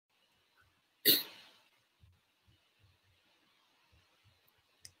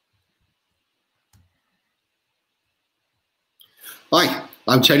Hi,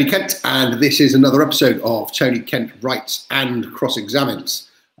 I'm Tony Kent, and this is another episode of Tony Kent Writes and Cross-Examines.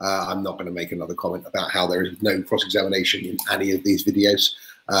 I'm not going to make another comment about how there is no cross-examination in any of these videos,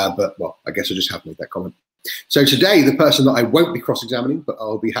 but, well, I guess I just have made that comment. So today, the person that I won't be cross-examining, but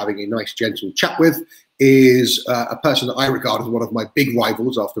I'll be having a nice, gentle chat with, is a person that I regard as one of my big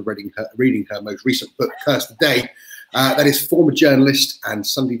rivals after reading her most recent book, Curse the Day. That is former journalist and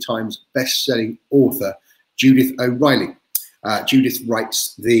Sunday Times best-selling author, Judith O'Reilly. Judith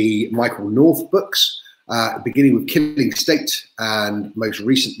writes the Michael North books, beginning with Killing State, and most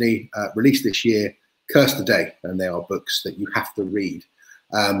recently released this year, Curse the Day. And they are books that you have to read.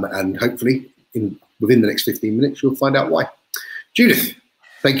 And hopefully, within the next 15 minutes, you'll find out why. Judith,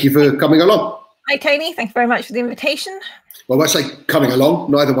 thank you for coming along. Hi, Tony. Thanks very much for the invitation. Well, when I say coming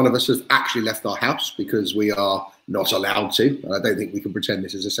along, neither one of us has actually left our house because we are not allowed to. And I don't think we can pretend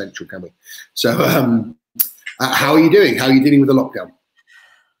this is essential, can we? So how are you doing? How are you dealing with the lockdown?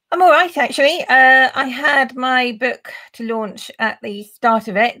 I'm all right, actually. I had my book to launch at the start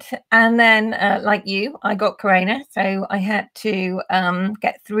of it. And then, like you, I got corona. So I had to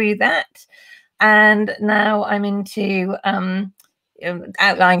get through that. And now I'm into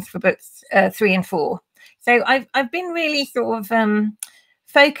outlines for books 3 and 4. So I've been really sort of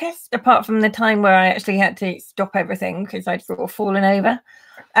focused, apart from the time where I actually had to stop everything because I'd sort of fallen over.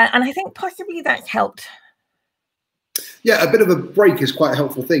 And I think possibly that's helped. Yeah, a bit of a break is quite a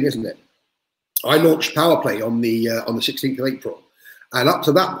helpful thing, isn't it? I launched Powerplay on the 16th of April, and up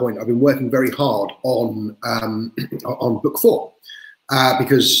to that point, I've been working very hard on book 4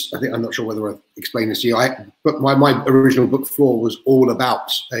 because I'm not sure whether I've explained this to you. But my original book 4 was all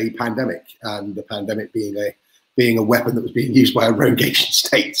about a pandemic, and the pandemic being a weapon that was being used by a rogue nation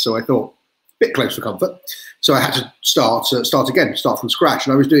state. So I thought, a bit close for comfort. So I had to start from scratch.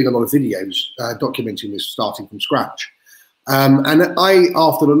 And I was doing a lot of videos documenting this starting from scratch. And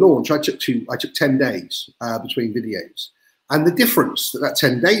after the launch, I took 10 days between videos. And the difference that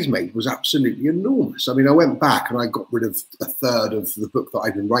 10 days made was absolutely enormous. I mean, I went back and I got rid of a third of the book that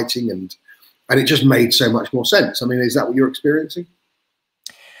I'd been writing, and it just made so much more sense. I mean, is that what you're experiencing?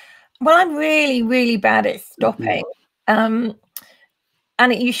 Well, I'm really, really bad at stopping.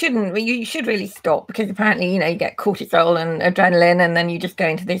 And you should really stop, because apparently, you get cortisol and adrenaline, and then you just go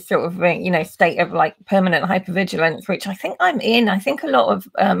into this sort of, state of like permanent hypervigilance, which I think I'm in. I think a lot of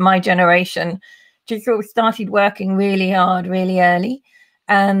my generation just sort of started working really hard, really early.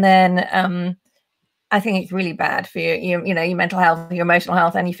 And then I think it's really bad for your mental health, your emotional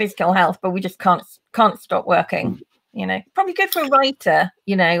health, and your physical health, but we just can't stop working. Probably good for a writer,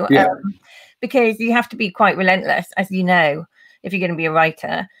 because you have to be quite relentless, as you know, if you're going to be a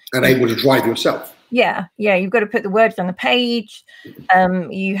writer. And able to drive yourself. Yeah. You've got to put the words on the page.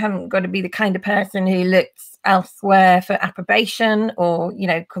 You haven't got to be the kind of person who looks elsewhere for approbation or,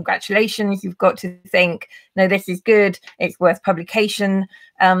 congratulations. You've got to think, no, this is good. It's worth publication.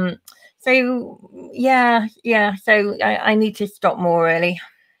 So, yeah. So I need to stop more, really.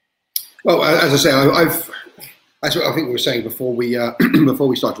 Well, as I say, that's what I think we were saying before we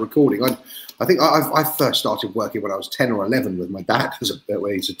started recording. I think I first started working when I was 10 or 11 with my dad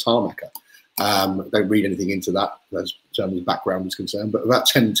when he's a tarmacker. Don't read anything into that as terms of background is concerned, but about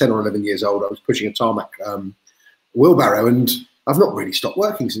 10 or 11 years old, I was pushing a tarmac wheelbarrow, and I've not really stopped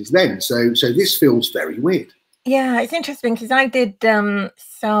working since then. So this feels very weird. Yeah, it's interesting because I did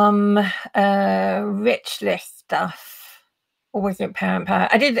some rich list stuff. Or was it Parent Power?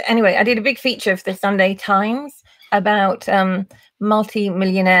 I did a big feature for the Sunday Times about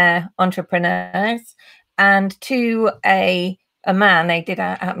multi-millionaire entrepreneurs, and to a man, they did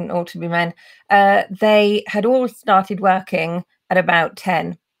happen all to be men, they had all started working at about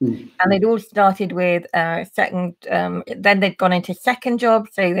 10. And they'd all started with second, then they'd gone into second job.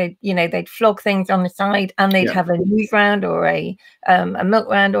 So they'd flog things on the side, and they'd have a news round or a milk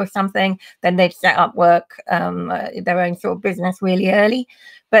round or something. Then they'd set up work, their own sort of business really early.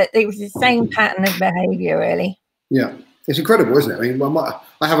 But it was the same pattern of behavior, really. Yeah, it's incredible, isn't it? I mean,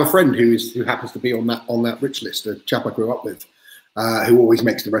 I have a friend who happens to be on that rich list, a chap I grew up with, who always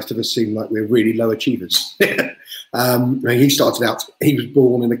makes the rest of us seem like we're really low achievers. He started out, he was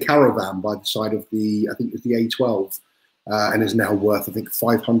born in a caravan by the side of I think it was the A12, and is now worth, I think,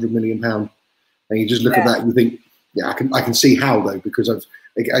 £500 million. And you just look at that and you think, yeah, I can see how, though, because as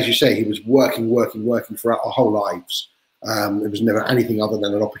you say, he was working throughout our whole lives. It was never anything other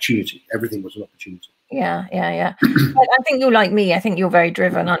than an opportunity. Everything was an opportunity. Yeah. I think you're like me. I think you're very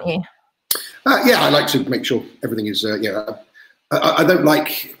driven, aren't you? Yeah, I like to make sure everything is, I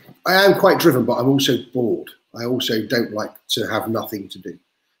am quite driven, but I'm also bored. I also don't like to have nothing to do.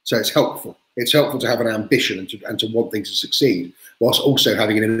 So it's helpful. It's helpful to have an ambition and to want things to succeed, whilst also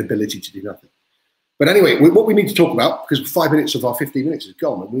having an inability to do nothing. But anyway, what we need to talk about, because 5 minutes of our 15 minutes is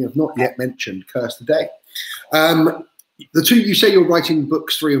gone, and we have not yet mentioned Curse the Day. The two, you say you're writing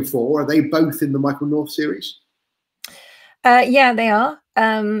books 3 and 4. Are they both in the Michael North series? Yeah, they are.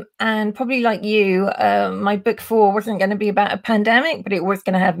 And probably like you, my book 4 wasn't going to be about a pandemic, but it was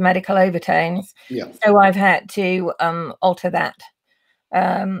going to have medical overtones. Yeah. So I've had to alter that.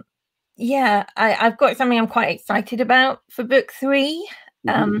 Yeah, I've got something I'm quite excited about for book 3.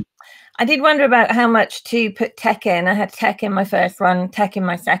 I did wonder about how much to put tech in. I had tech in my first one, tech in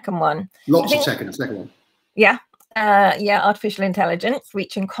my second one. Lots of tech in the second one. Yeah. Yeah, artificial intelligence,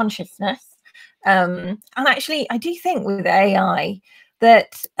 reaching consciousness. And actually, I do think with AI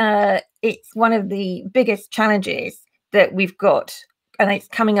that it's one of the biggest challenges that we've got, and it's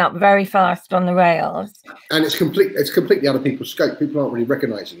coming up very fast on the rails. And it's completely out of people's scope. People aren't really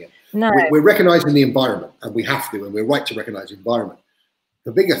recognizing it. No, we're recognizing the environment, and we have to, and we're right to recognize the environment.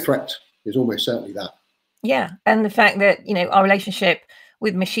 The bigger threat is almost certainly that. Yeah, and the fact that, you know, our relationship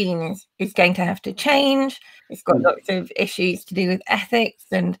with machines is going to have to change. It's got lots of issues to do with ethics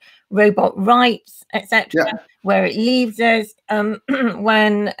and robot rights, etc. Where it leaves us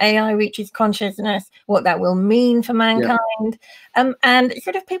when AI reaches consciousness, what that will mean for mankind. And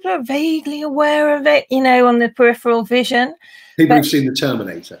sort of people are vaguely aware of it, you know, on the peripheral vision. People have seen the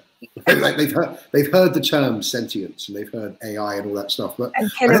Terminator. Like they've heard the term sentience, and they've heard AI and all that stuff, but I don't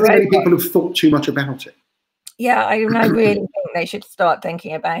think many people have thought too much about it. Yeah, I really think they should start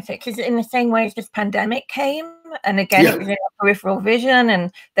thinking about it, because in the same way as this pandemic came, and again, it was in our peripheral vision,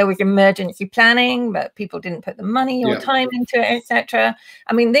 and there was emergency planning, but people didn't put the money or time into it, etc.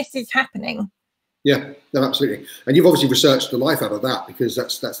 I mean, this is happening. Yeah, no, absolutely. And you've obviously researched the life out of that, because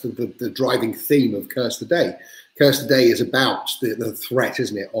that's the driving theme of Curse the Day. Curse the Day is about the threat,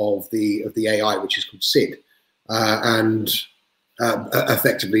 isn't it, of the AI, which is called SID, and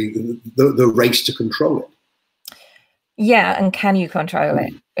effectively the race to control it. Yeah, and can you control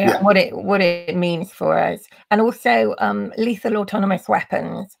it? What it means for us, and also lethal autonomous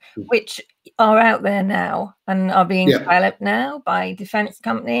weapons, which are out there now and are being developed now by defense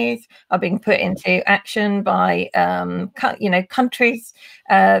companies, are being put into action by countries.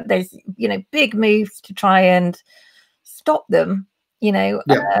 There's big moves to try and stop them.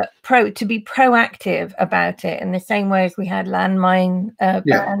 To be proactive about it, in the same way as we had landmine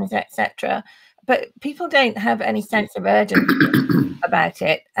bans, etc. But people don't have any sense of urgency about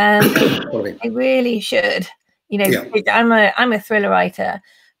it, and they really should. I'm a thriller writer,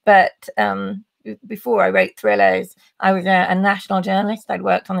 but before I wrote thrillers, I was a national journalist. I'd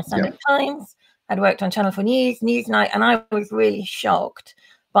worked on the Sunday Times, I'd worked on Channel 4 News, Newsnight, and I was really shocked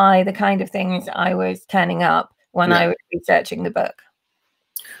by the kind of things I was turning up when I was researching the book.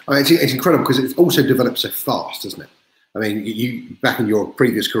 It's incredible, because it's also developed so fast, doesn't it? I mean, you back in your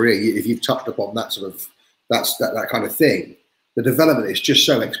previous career, if you've touched upon that sort of that kind of thing, the development is just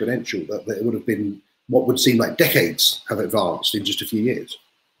so exponential that it would have been what would seem like decades have advanced in just a few years.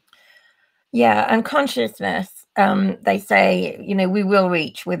 Yeah, and consciousness, they say, we will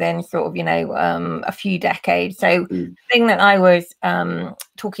reach within sort of, a few decades. So the thing that I was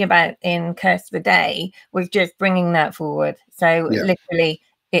talking about in Curse the Day was just bringing that forward. So literally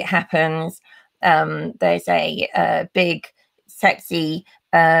it happens. There's a big, sexy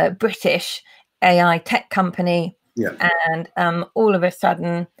British AI tech company, and all of a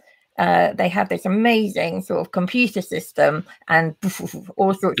sudden they have this amazing sort of computer system, and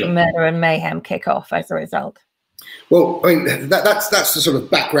all sorts of murder and mayhem kick off as a result. Well, I mean, that's the sort of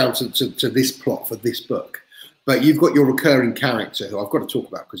background to this plot for this book. But you've got your recurring character, who I've got to talk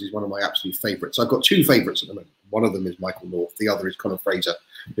about because he's one of my absolute favourites. I've got 2 favourites at the moment. One of them is Michael North. The other is Conor Fraser,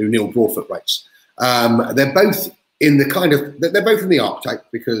 who Neil Broadfoot writes. They're both in they're both in the archetype,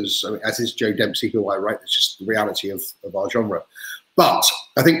 because as is Joe Dempsey, who I write. It's just the reality of our genre. But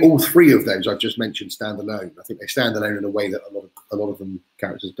I think all 3 of those I've just mentioned stand alone. I think they stand alone in a way that a lot of them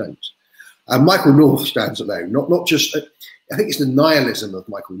characters don't. Michael North stands alone, not just. I think it's the nihilism of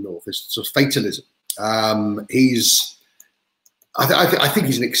Michael North. It's sort of fatalism. I think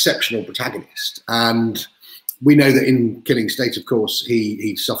he's an exceptional protagonist, and we know that in Killing State, of course,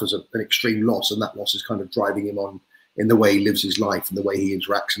 he suffers an extreme loss, and that loss is kind of driving him on in the way he lives his life and the way he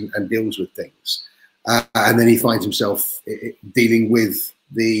interacts and deals with things. And then he finds himself dealing with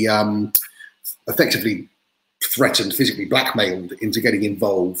the effectively threatened, physically blackmailed into getting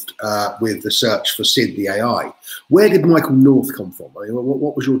involved with the search for Sid, the AI. Where did Michael North come from? I mean,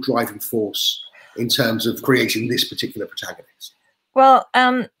 what was your driving force in terms of creating this particular protagonist? Well,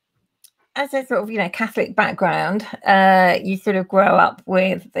 as a sort of, Catholic background, you sort of grow up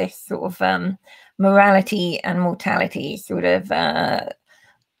with this sort of morality and mortality sort of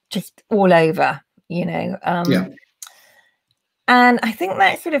just all over, Yeah. And I think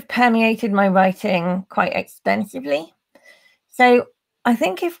that sort of permeated my writing quite extensively. So I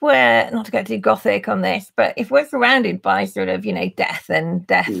think if we're, not to get too gothic on this, but if we're surrounded by sort of, death and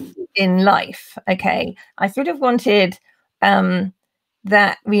death in life, okay, I sort of wanted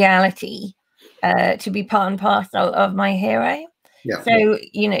that reality to be part and parcel of my hero. Yeah. So,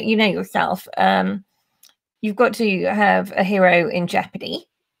 you know yourself, you've got to have a hero in jeopardy,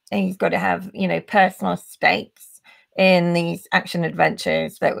 and he's got to have, personal stakes in these action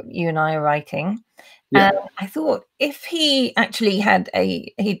adventures that you and I are writing. Yeah. And I thought if he actually had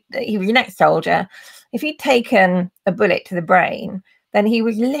he was an ex-soldier, if he'd taken a bullet to the brain, then he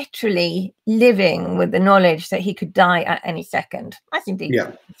was literally living with the knowledge that he could die at any second. As indeed,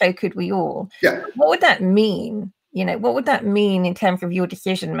 so could we all. Yeah. What would that mean? What would that mean in terms of your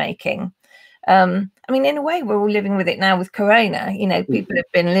decision making? I mean, in a way, we're all living with it now with Corona. People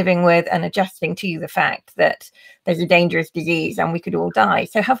have been living with and adjusting to the fact that there's a dangerous disease and we could all die.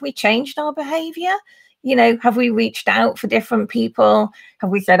 So have we changed our behavior? Have we reached out for different people? Have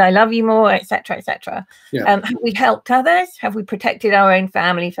we said, I love you more, etc., etc.? Have we helped others? Have we protected our own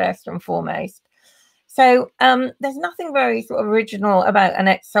family first and foremost? So there's nothing very sort of original about an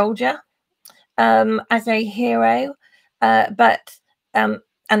ex-soldier as a hero, but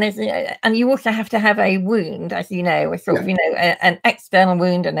and you also have to have a wound, as you know, a sort of an external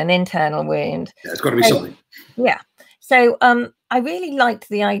wound and an internal wound. Yeah, it's got to be something. Yeah. So I really liked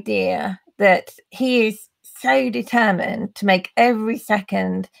the idea that he is so determined to make every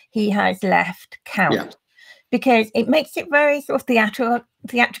second he has left count, because it makes it very sort of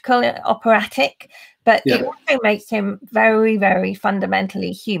theatrical, operatic, but it also makes him very, very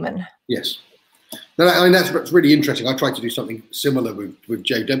fundamentally human. Yes. No, I mean, that's really interesting. I tried to do something similar with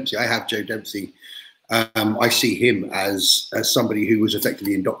Joe Dempsey. I have Joe Dempsey. I see him as somebody who was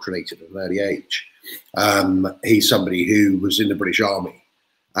effectively indoctrinated at an early age. He's somebody who was in the British Army,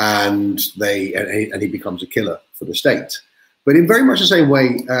 and he becomes a killer for the state. But in very much the same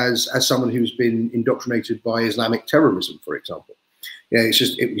way as someone who's been indoctrinated by Islamic terrorism, for example.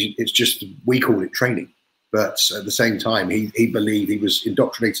 It's just we call it training. But at the same time, he believed, he was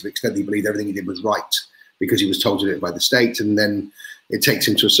indoctrinated to the extent that he believed everything he did was right because he was told to do it by the state. And then it takes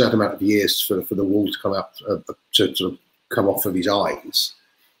him to a certain amount of years for the wool to come up, to sort of come off of his eyes.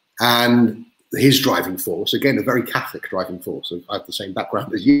 And his driving force, again, a very Catholic driving force. I have the same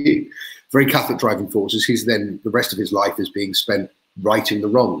background as you. Very Catholic driving force is the rest of his life is being spent righting the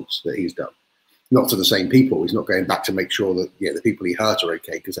wrongs that he's done. Not to the same people. He's not going back to make sure that the people he hurt are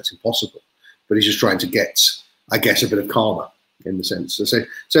okay, because that's impossible. But he's just trying to get, I guess, a bit of karma in the sense. So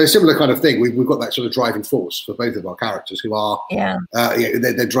a similar kind of thing. We've got that sort of driving force for both of our characters who are,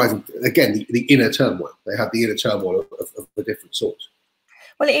 they're driving, again, the inner turmoil. They have the inner turmoil of a different sort.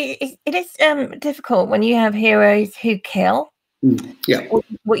 Well, it is difficult when you have heroes who kill.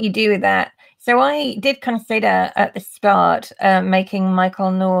 What you do with that. So I did consider at the start making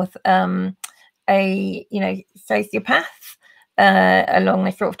Michael North a sociopath. Along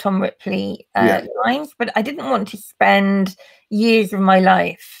the sort of Tom Ripley lines, but I didn't want to spend years of my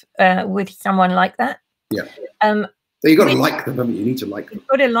life with someone like that. So you got to like them, haven't you? You need to like them. You've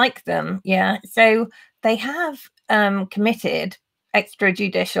got to like them, So they have committed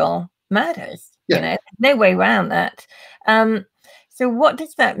extrajudicial murders. No way around that. So what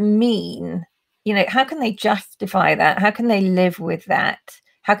does that mean? How can they justify that? How can they live with that?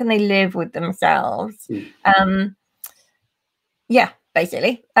 How can they live with themselves?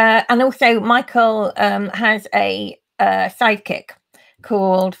 Basically. And also Michael has a sidekick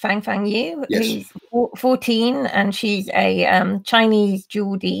called Fang Fang Yu, who's 14, and she's a Chinese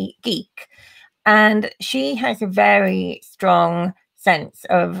jewelry geek. And she has a very strong sense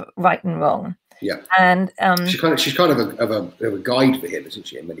of right and wrong. And she's kind of a guide for him, isn't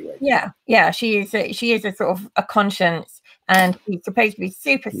she, in many ways? She is a sort of a conscience, and she's supposed to be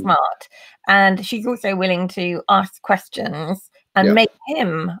super smart, and she's also willing to ask questions and make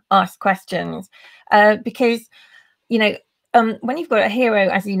him ask questions, because when you've got a hero,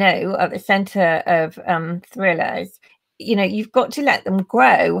 as you know, at the center of thrillers, you've got to let them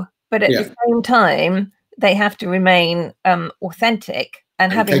grow, but at the same time they have to remain authentic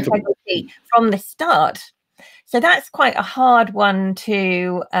and have integrity from the start. So that's quite a hard one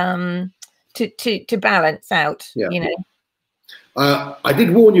to balance out. I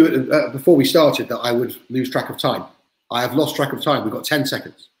did warn you before we started that I would lose track of time. I have lost track of time. We've got 10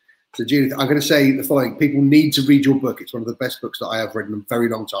 seconds. So Judith, I'm going to say the following. People need to read your book. It's one of the best books that I have read in a very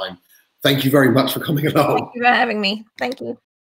long time. Thank you very much for coming along. Thank you for having me. Thank you.